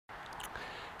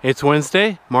It's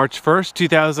Wednesday, March 1st,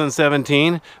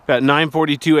 2017, about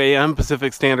 9:42 a.m.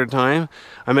 Pacific Standard Time.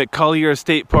 I'm at Collier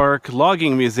State Park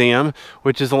Logging Museum,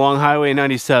 which is along Highway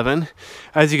 97.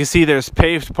 As you can see, there's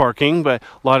paved parking, but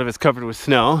a lot of it's covered with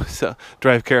snow, so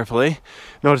drive carefully.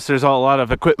 Notice there's a lot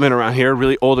of equipment around here,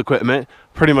 really old equipment.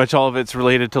 Pretty much all of it's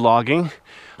related to logging.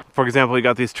 For example, we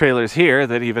got these trailers here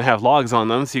that even have logs on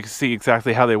them, so you can see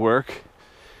exactly how they work.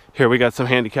 Here we got some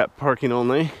handicap parking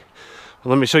only.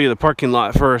 Let me show you the parking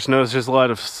lot first. Notice there's a lot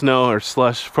of snow or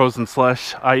slush, frozen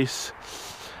slush, ice.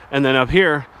 And then up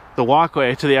here, the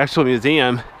walkway to the actual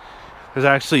museum, there's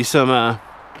actually some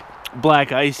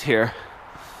black ice here.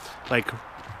 Like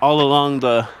all along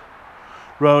the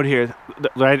road here,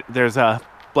 right, there's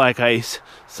black ice.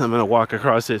 So I'm gonna walk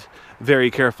across it very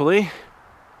carefully.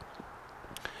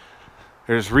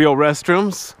 There's real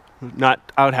restrooms,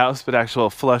 not outhouse, but actual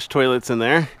flush toilets in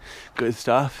there. Good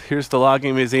stuff. Here's the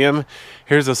logging museum.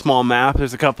 Here's a small map.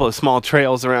 There's a couple of small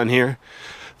trails around here.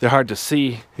 They're hard to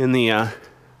see in the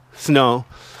snow.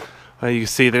 You can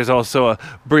see there's also a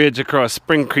bridge across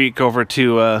Spring Creek over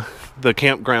to the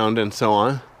campground and so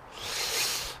on.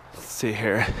 Let's see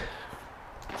here.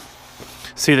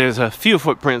 See, there's a few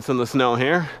footprints in the snow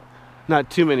here. Not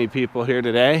too many people here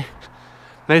today.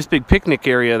 Nice big picnic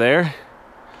area there.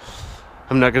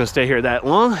 I'm not going to stay here that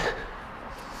long.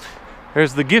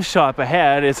 There's the gift shop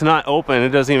ahead. It's not open. It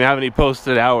doesn't even have any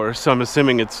posted hours, so I'm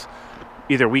assuming it's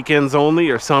either weekends only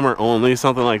or summer only,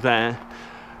 something like that.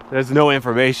 There's no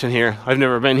information here. I've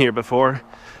never been here before.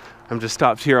 I'm just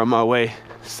stopped here on my way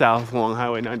south along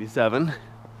Highway 97.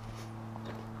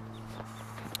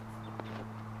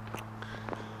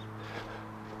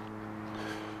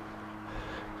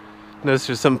 Notice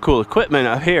there's some cool equipment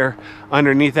up here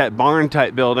underneath that barn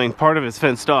type building. Part of it's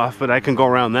fenced off, but I can go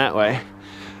around that way.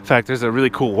 In fact, there's a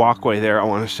really cool walkway there I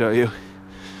want to show you.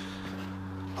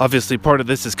 Obviously, part of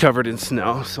this is covered in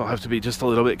snow, so I'll have to be just a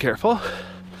little bit careful.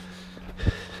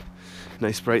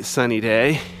 Nice bright sunny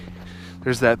day.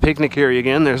 There's that picnic area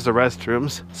again. There's the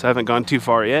restrooms, so I haven't gone too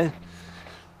far yet.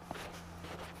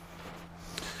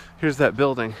 Here's that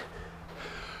building.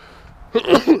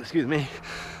 Excuse me.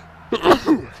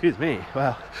 Excuse me.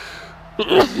 Wow.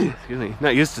 Excuse me.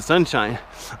 Not used to sunshine.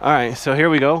 All right, so here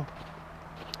we go.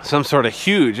 Some sort of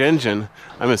huge engine.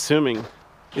 I'm assuming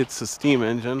it's a steam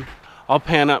engine. I'll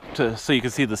pan up so you can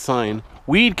see the sign.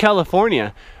 Weed,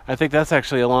 California. I think that's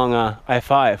actually along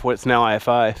I-5. What's now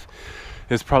I-5.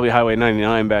 It's probably Highway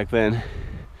 99 back then.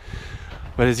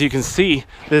 But as you can see,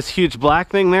 this huge black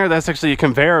thing there, that's actually a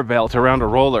conveyor belt around a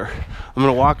roller. I'm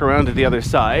gonna walk around to the other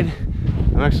side.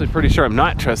 I'm actually pretty sure I'm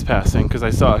not trespassing because I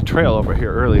saw a trail over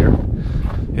here earlier.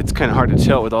 It's kind of hard to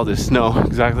tell with all this snow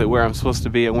exactly where I'm supposed to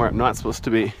be and where I'm not supposed to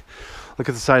be. Look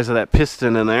at the size of that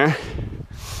piston in there.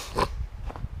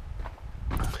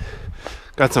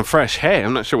 Got some fresh hay.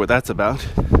 I'm not sure what that's about.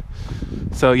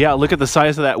 So yeah, look at the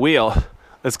size of that wheel.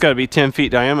 It's got to be 10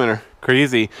 feet diameter.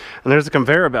 Crazy. And there's a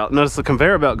conveyor belt. Notice the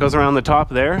conveyor belt goes around the top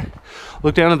there.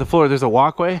 Look down at the floor. There's a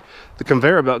walkway. The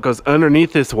conveyor belt goes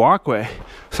underneath this walkway.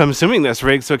 So I'm assuming that's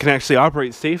rigged so it can actually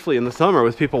operate safely in the summer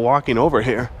with people walking over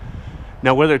here.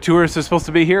 Now, whether tourists are supposed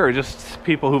to be here or just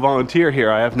people who volunteer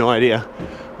here, I have no idea.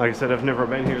 Like I said, I've never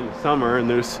been here in the summer, and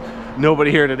there's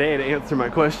nobody here today to answer my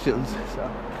questions.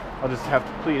 So I'll just have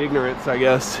to plead ignorance, I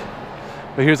guess.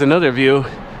 But here's another view.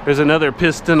 There's another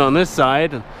piston on this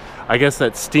side. And I guess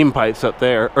that's steam pipes up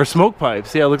there. Or smoke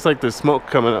pipes. Yeah, it looks like there's smoke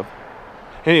coming up.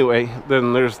 Anyway,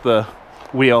 then there's the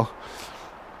wheel.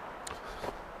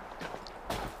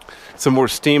 Some more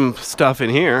steam stuff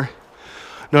in here.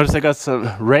 Notice I got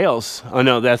some rails. Oh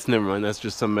no, never mind. That's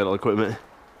just some metal equipment.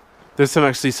 There's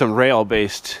actually some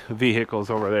rail-based vehicles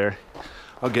over there.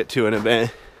 I'll get to in a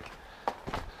bit.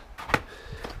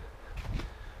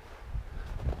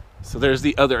 So there's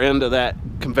the other end of that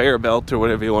conveyor belt, or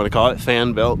whatever you want to call it,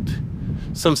 fan belt,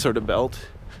 some sort of belt.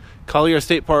 Collier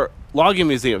State Park Logging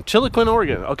Museum, Chiloquin,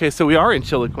 Oregon. Okay, so we are in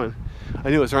Chiloquin. I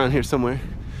knew it was around here somewhere.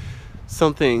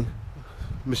 Something,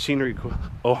 machinery,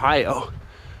 Ohio.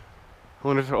 I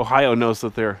wonder if Ohio knows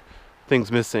that there are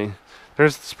things missing.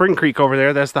 There's Spring Creek over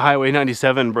there. That's the Highway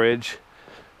 97 bridge.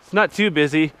 It's not too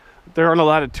busy. There aren't a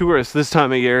lot of tourists this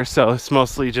time of year, so it's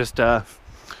mostly just,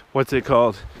 what's it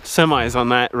called? Semis on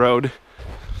that road.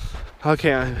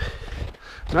 Okay, I'm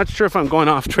not sure if I'm going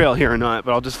off trail here or not,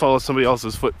 but I'll just follow somebody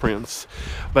else's footprints.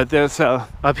 But there's,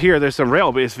 up here, there's some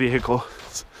rail-based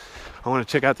vehicles. I want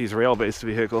to check out these rail-based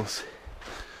vehicles.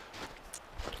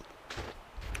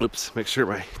 Oops, make sure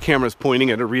my camera's pointing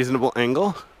at a reasonable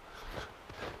angle.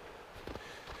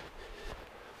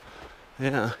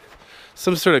 Yeah,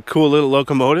 some sort of cool little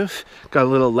locomotive. Got a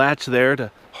little latch there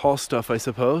to haul stuff, I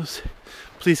suppose.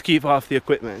 Please keep off the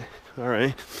equipment. All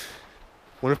right.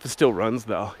 Wonder if it still runs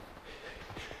though.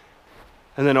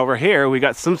 And then over here we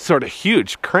got some sort of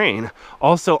huge crane,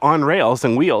 also on rails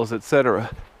and wheels, etc.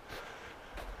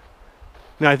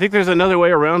 Now I think there's another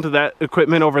way around to that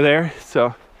equipment over there,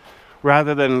 so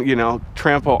rather than, you know,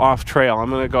 trample off trail, I'm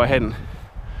gonna go ahead and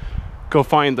go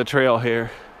find the trail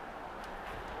here.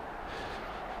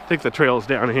 I think the trail's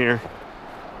down here.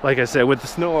 Like I said, with the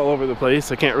snow all over the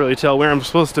place, I can't really tell where I'm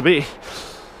supposed to be.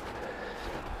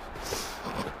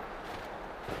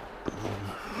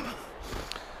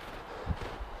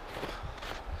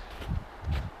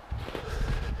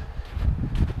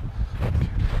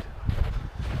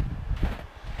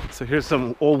 So here's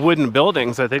some old wooden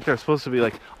buildings. I think they're supposed to be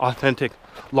like authentic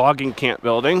logging camp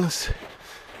buildings.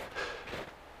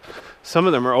 Some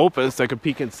of them are open, so I could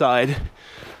peek inside.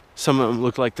 Some of them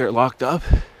look like they're locked up.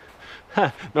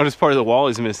 Notice part of the wall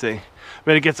is missing.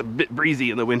 But it gets a bit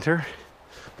breezy in the winter,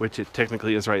 which it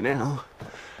technically is right now.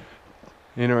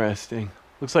 Interesting.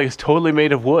 Looks like it's totally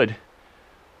made of wood.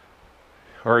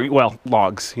 Or, well,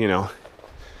 logs, you know.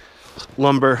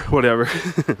 Lumber, whatever.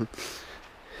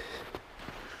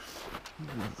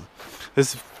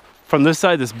 From this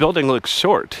side, this building looks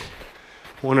short.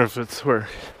 Wonder if it's where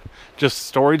just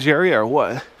storage area or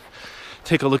what.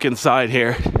 Take a look inside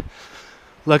here.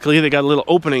 Luckily, they got a little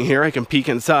opening here. I can peek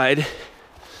inside.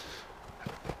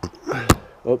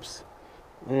 Oops.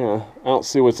 Yeah, I don't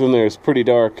see what's in there. It's pretty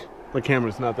dark. My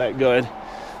camera's not that good.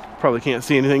 Probably can't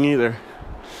see anything either.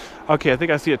 Okay, I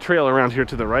think I see a trail around here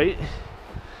to the right.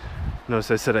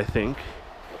 Notice I said I think.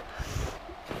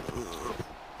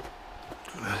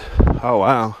 Oh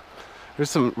wow, there's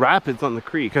some rapids on the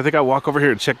creek. I think I'll walk over here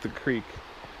and check the creek.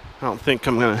 I don't think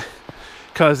I'm gonna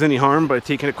cause any harm by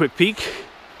taking a quick peek.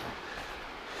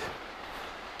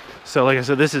 So like I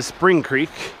said, this is Spring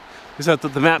Creek. Is that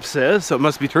what the map says? So it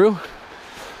must be true.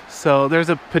 So there's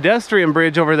a pedestrian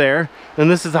bridge over there, and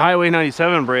this is the Highway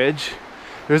 97 bridge.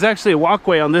 There's actually a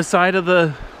walkway on this side of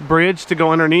the bridge to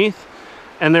go underneath,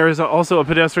 and there is also a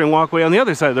pedestrian walkway on the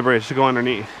other side of the bridge to go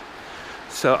underneath.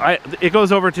 So it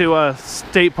goes over to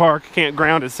State Park,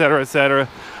 campground, etc., etc.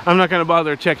 I'm not going to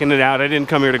bother checking it out. I didn't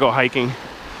come here to go hiking.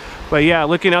 But yeah,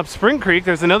 looking up Spring Creek,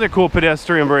 there's another cool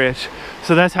pedestrian bridge.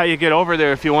 So that's how you get over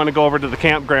there if you want to go over to the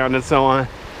campground and so on.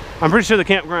 I'm pretty sure the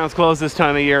campground's closed this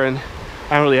time of year, and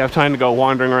I don't really have time to go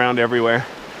wandering around everywhere.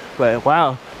 But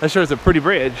wow, that sure is a pretty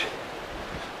bridge.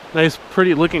 Nice,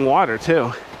 pretty looking water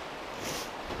too.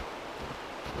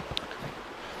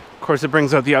 Of course, it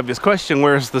brings up the obvious question,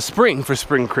 where's the spring for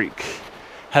Spring Creek?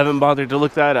 Haven't bothered to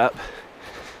look that up.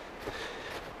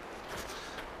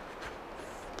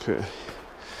 Okay.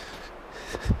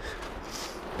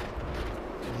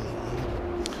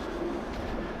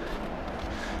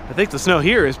 I think the snow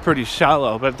here is pretty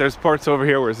shallow, but there's parts over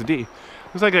here where it's deep.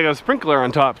 Looks like I got a sprinkler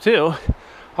on top too.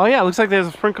 Oh yeah, looks like there's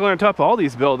a sprinkler on top of all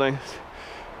these buildings.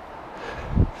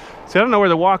 So I don't know where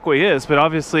the walkway is, but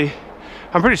obviously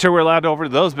I'm pretty sure we're allowed over to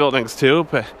those buildings too,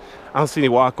 but I don't see any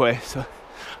walkway. So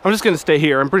I'm just gonna stay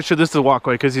here. I'm pretty sure this is a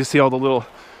walkway because you see all the little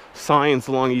signs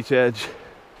along each edge.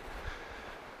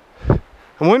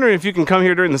 I'm wondering if you can come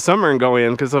here during the summer and go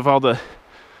in because of all the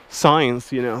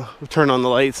signs, you know, turn on the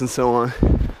lights and so on.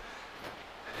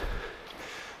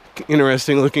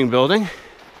 Interesting looking building.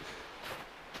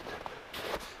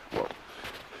 Whoa.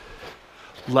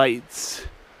 Lights.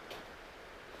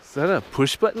 Is that a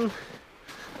push button?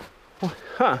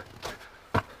 Huh.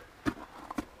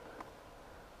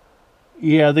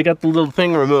 Yeah, they got the little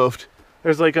thing removed.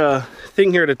 There's like a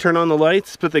thing here to turn on the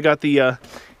lights, but they got the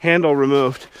handle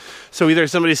removed. So either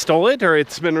somebody stole it or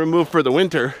it's been removed for the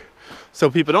winter so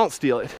people don't steal it.